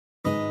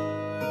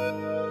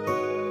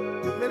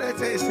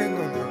ustedes dicen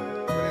no.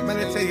 Me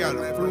le say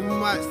algo. From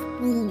my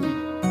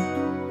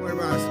where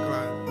was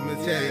class? Let me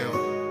tell you.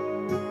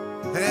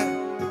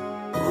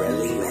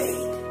 Really late.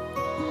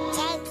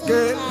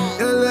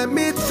 Girl, let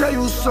me tell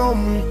you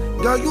something.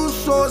 Girl, you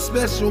so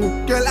special.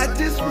 Girl, I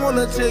just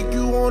wanna take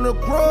you on a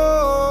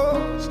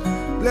cruise.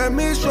 Let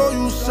me show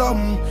you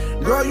something.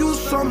 Girl, you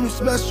something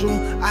special.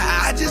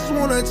 I just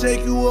wanna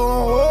take you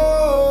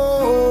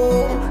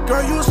on.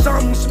 Girl, you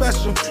something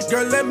special.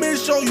 Girl, let me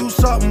show you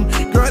something.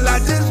 Girl, I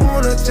just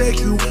wanna take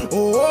you.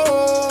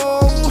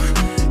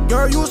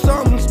 Girl, you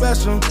something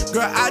special.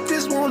 Girl, I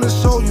just wanna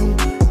show you.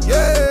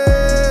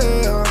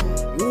 Yeah.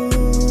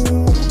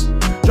 Ooh.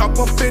 Drop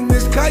up in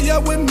this car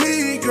with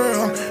me,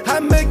 girl. I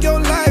make your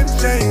life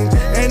change.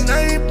 And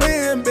I ain't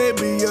playing,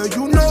 baby. Yeah,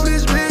 you know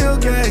this real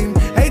game.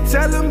 Hey,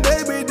 tell them,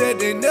 baby, that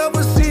they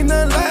never seen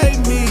nothing like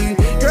me.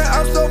 Girl,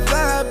 I'm so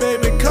fly,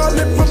 baby. Call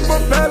it from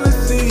propeller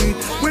seat.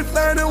 We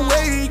find a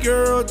way,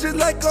 girl, just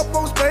like up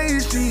on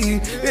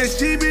spaceship. And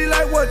she be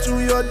like, what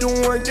you're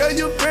doing? Yeah,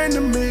 you friend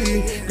to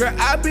me. Girl,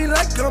 I be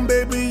like, come,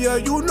 baby. Yeah,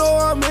 you know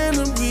I'm in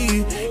the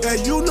beat. Yeah,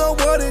 you know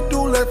what it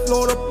do. Let's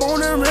float up on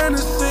the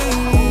Renaissance.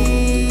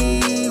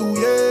 Ooh,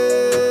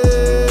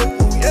 yeah.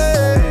 Ooh,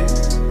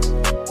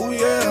 yeah. Ooh,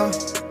 yeah.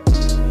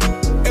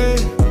 Hey,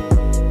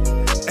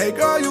 hey,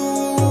 girl, you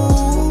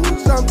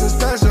something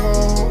special.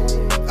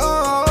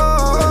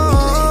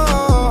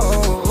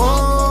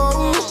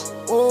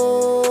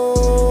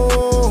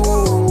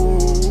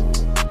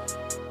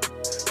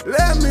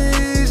 Let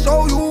me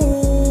show you.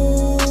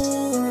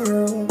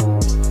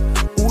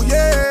 Ooh,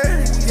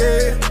 yeah,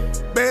 yeah,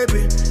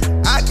 baby.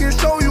 I can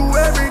show you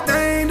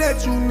everything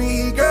that you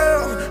need,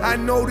 girl. I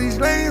know these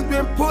lanes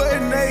been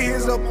putting their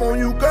hands up on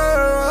you,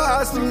 girl.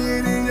 I see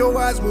it in your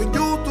eyes when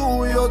you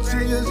through your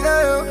tears,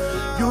 yeah.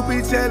 You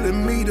be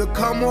telling me to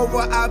come over,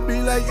 I be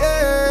like,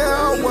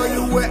 yeah. Where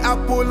you at, I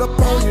pull up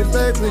on you,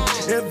 baby.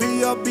 And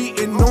be up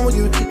beating on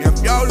you.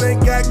 If y'all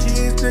ain't got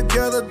kids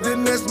together,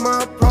 then that's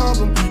my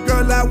problem.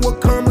 Girl, I will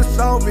come and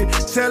solve it.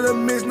 Tell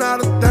them it's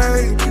not a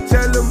thing.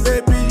 Tell them,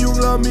 baby, you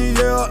love me,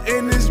 yeah,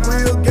 in this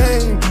real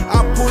game.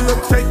 I pull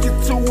up, take you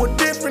to a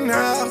different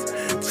house.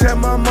 Tell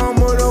my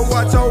mama to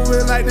watch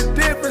over like the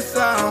different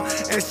sound.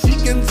 And she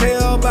can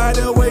tell by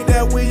the way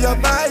that we are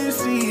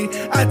vibey.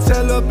 I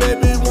tell her,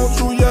 baby, won't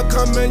you, yeah,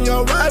 come and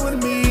you're right with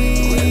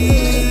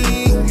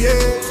me.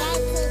 Yeah.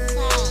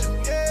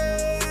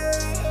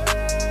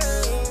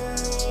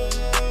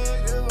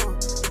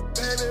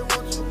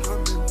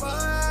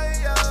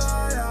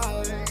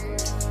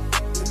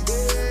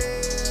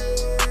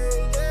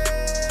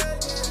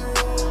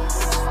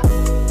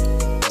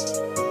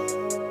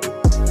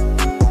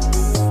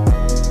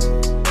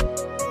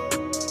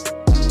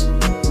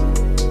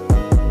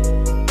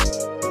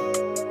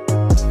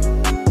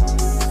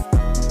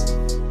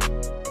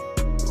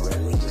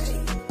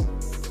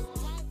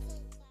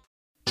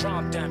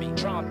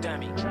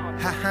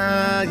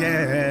 Haha,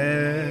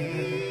 yeah.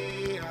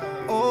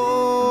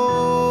 Oh,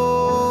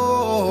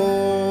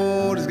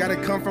 this gotta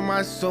come from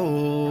my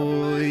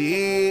soul,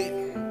 yeah.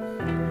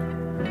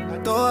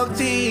 Dog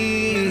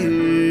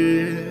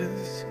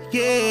tears,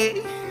 yeah.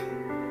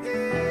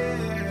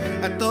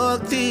 I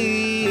dog tears,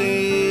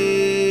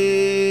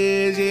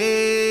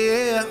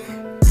 yeah.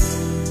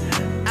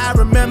 I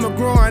remember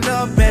growing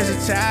up as a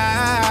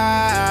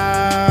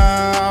child.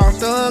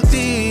 Dog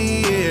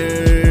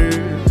tears,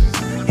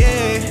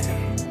 yeah.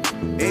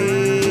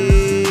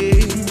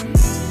 Hey.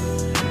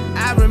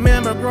 I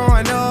remember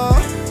growing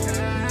up,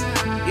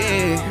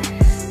 yeah.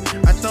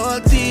 I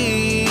thought yeah.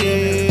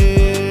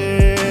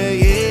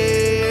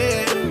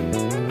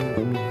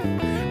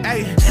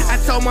 Hey, I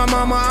told my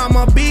mama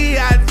I'ma be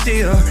out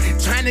here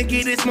trying to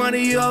get this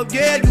money up,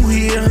 yeah, you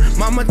hear.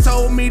 Mama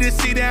told me to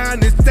sit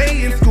down and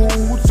stay in school.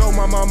 Told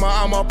my mama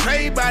I'ma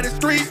play by the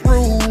street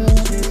rules.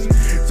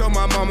 Told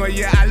my mama,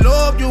 yeah, I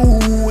love you,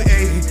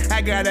 hey,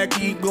 I gotta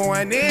keep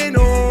going in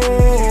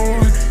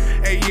on.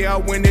 Hey, yeah,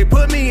 when they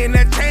put me in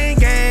that chain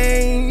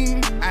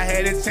gang, I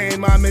had to change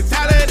my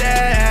mentality,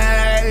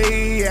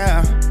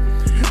 yeah.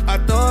 I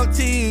thought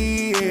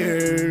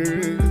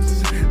tears,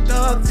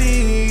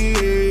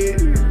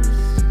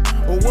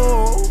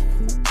 whoa,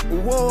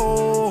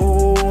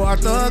 whoa, I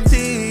thought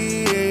tears,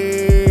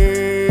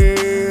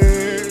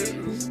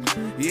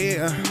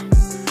 yeah,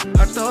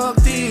 I thought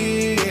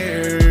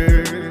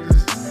tears,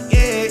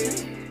 yeah.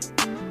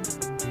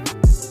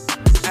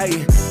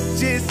 Ay,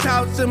 just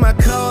talked to my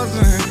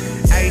cousin.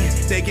 Ay,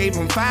 they gave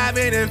him 5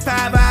 in and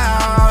 5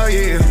 out,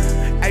 yeah.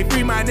 Ay,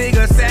 free my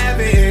nigga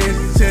Savage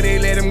till they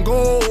let him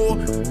go.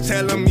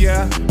 Tell him,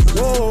 yeah,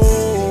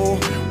 whoa,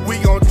 we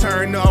gon'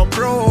 turn up,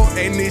 bro,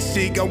 and this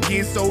shit gon'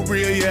 get so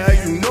real, yeah,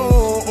 you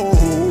know,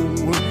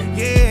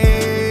 yeah.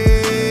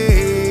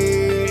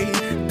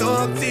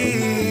 Dog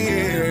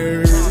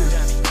tears,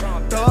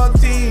 dog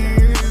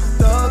tears,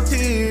 dog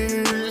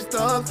tears,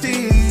 dog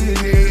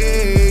tears,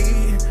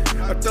 yeah.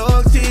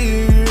 Dog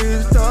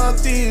tears,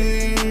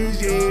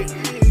 yeah.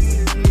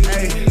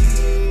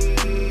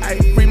 Hey,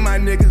 free my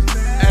niggas,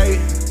 hey.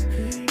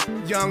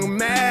 Young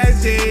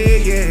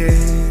Magic, yeah.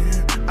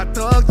 I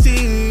talk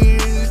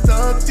tears,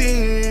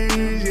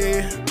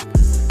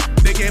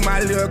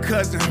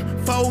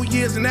 4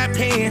 years in that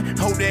pen.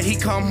 Hope that he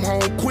come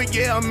home quick,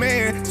 yeah,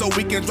 man. So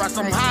we can drop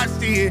some hot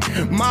shit,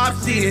 mob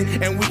shit,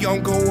 and we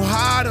gon' go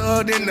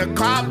harder than the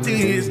cop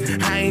is.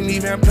 I ain't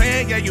even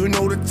playing, yeah, you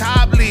know the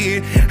top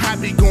lid. I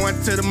be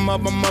going to the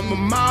mama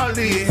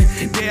Molly.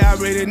 They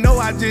already know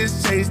I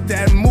just chased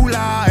that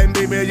moolah. And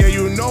baby, yeah,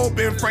 you know,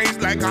 been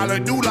phrased like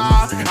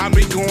Holla-Dula. I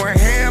be going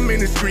ham in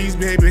the streets,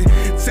 baby.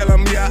 Tell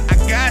them, yeah, I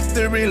got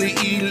to really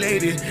eat,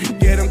 lady.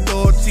 Yeah, them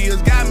gold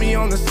tears got me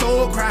on the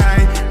soul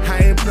crying. I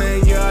ain't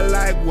playing, yeah,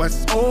 like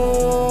what's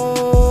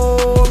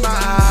all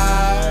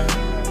mine.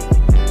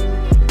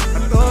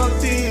 Thug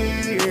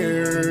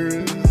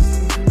tears,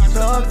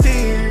 thug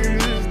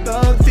tears,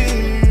 thug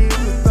tears,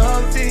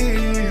 thug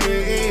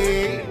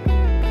tears.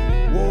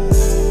 Whoa,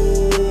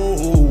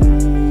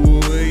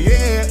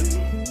 yeah.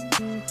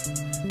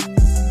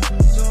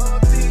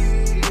 Thug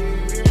tears.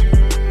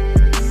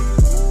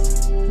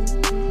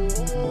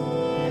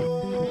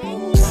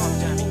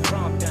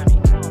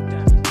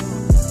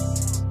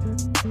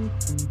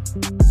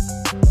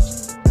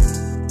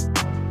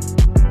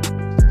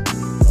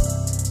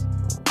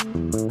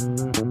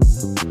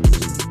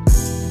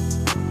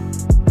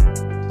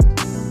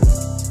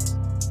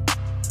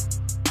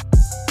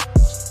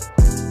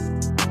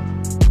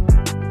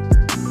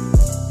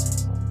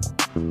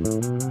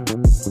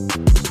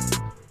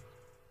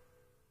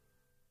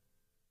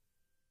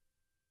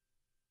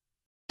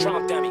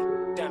 Prom dummy.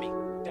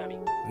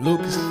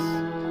 Lucas.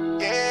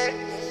 Yeah.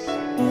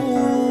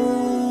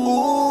 Ooh.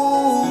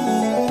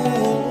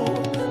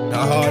 The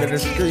heart of the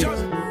streets.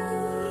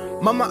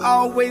 Mama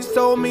always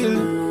told me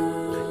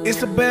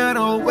it's a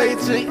better way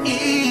to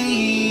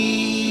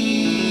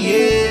eat.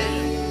 Yeah.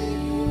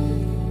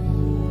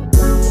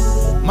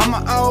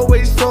 Mama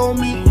always told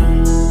me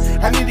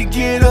I need to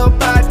get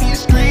up out these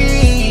streets.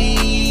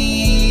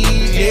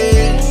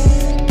 Yeah.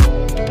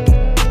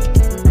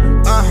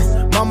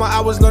 Mama,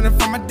 I was learning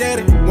from my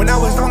daddy when I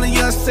was only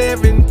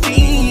 17.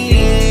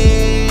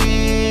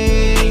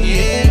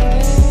 Yeah.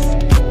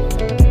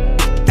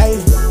 Ay,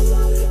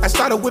 I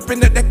started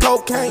whipping up that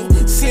cocaine,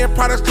 seeing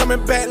products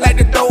coming back like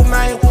the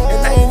domain.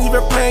 And I ain't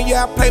even playing,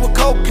 yeah, I play with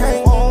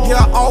cocaine.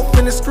 Yeah, off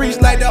in the streets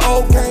like the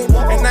old game.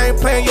 And I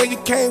ain't playing, yeah, you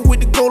came with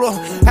the cooler.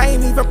 I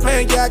ain't even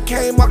playing, yeah, I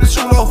came off the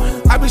shooter.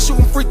 I be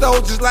shooting free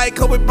throws just like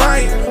Kobe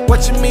Bryant.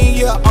 What you mean,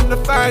 yeah, I'm the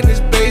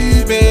finest,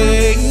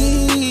 baby.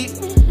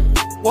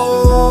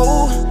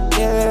 Whoa,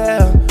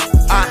 yeah.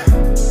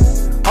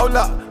 Hold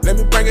up, let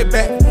me bring it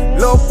back.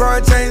 Lil'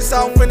 Bron James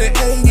off in the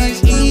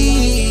 80s.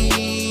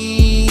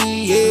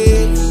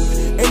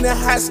 Yeah. In the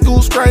high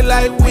school, straight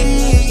like we.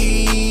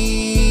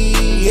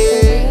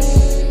 Yeah.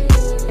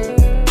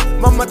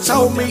 Mama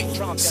told me,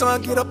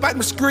 son, get up out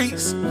the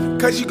streets,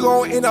 cause you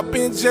gon' end up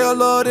in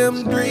jail of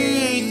them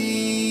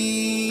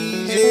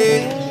dreams.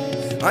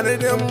 Yeah. Under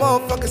them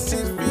motherfuckers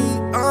 6 feet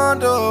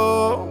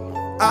under.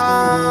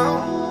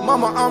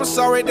 Mama, I'm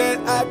sorry that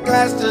I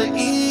got to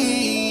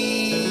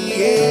eat.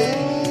 Yeah.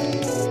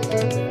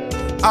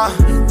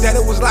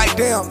 Daddy was like,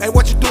 damn, hey,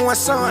 what you doing,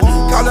 son?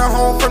 Calling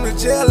home from the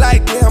jail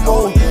like, damn,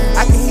 oh.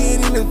 I can hear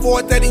it in his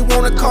voice that he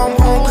wanna come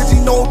home, cause he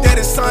know that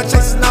his son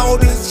chasing all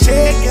this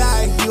check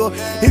out here.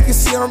 He can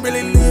see I'm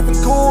really living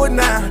good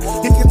now.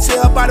 He can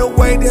tell by the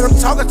way that I'm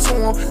talking to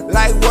him,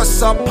 like,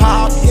 what's up,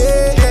 Pop?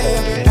 Yeah,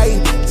 hey,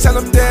 tell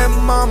him that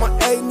mama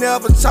ain't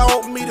never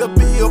taught me to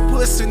be a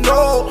pussy,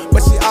 no.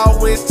 But she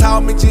always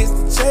taught me just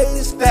to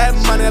chase that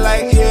money,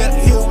 like, yeah,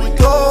 here we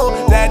go.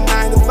 That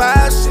 9 to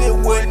 5 shit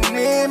wasn't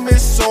in me,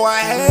 so I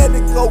had to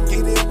go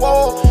get it,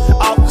 whoa.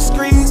 Off the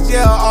streets,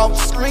 yeah, off the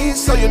streets,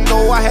 so you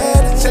know I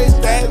had to chase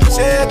that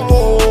check,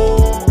 whoa.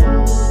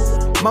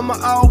 Mama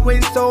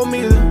always told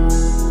me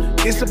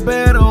it's a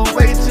better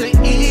way to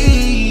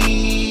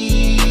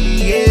eat,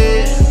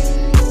 yeah.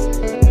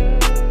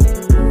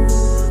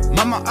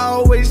 Mama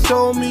always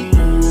told me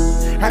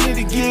I need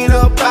to get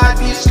up out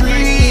these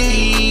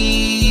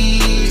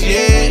streets,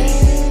 yeah.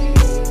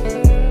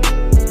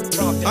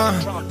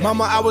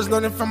 Mama, I was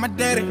learning from my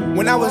daddy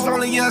when I was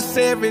only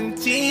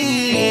 17,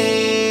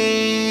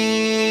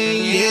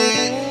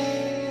 yeah.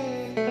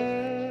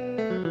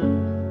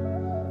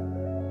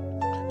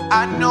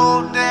 I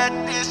know that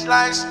this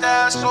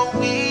lifestyle's so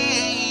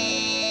weird.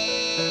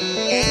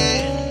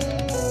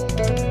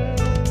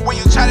 When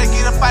you try to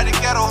get up out the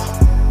ghetto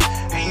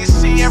and you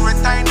see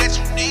everything that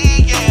you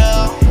need,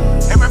 yeah.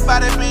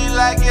 Everybody be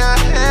like, yeah,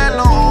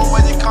 hello,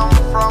 where you come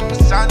from,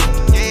 son,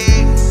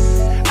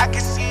 yeah. I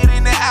can see it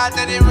in the eye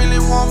that they really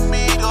want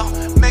me to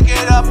make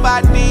it up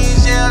out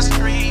these, yeah,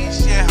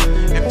 streets, yeah.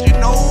 If you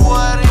know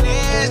what it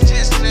is,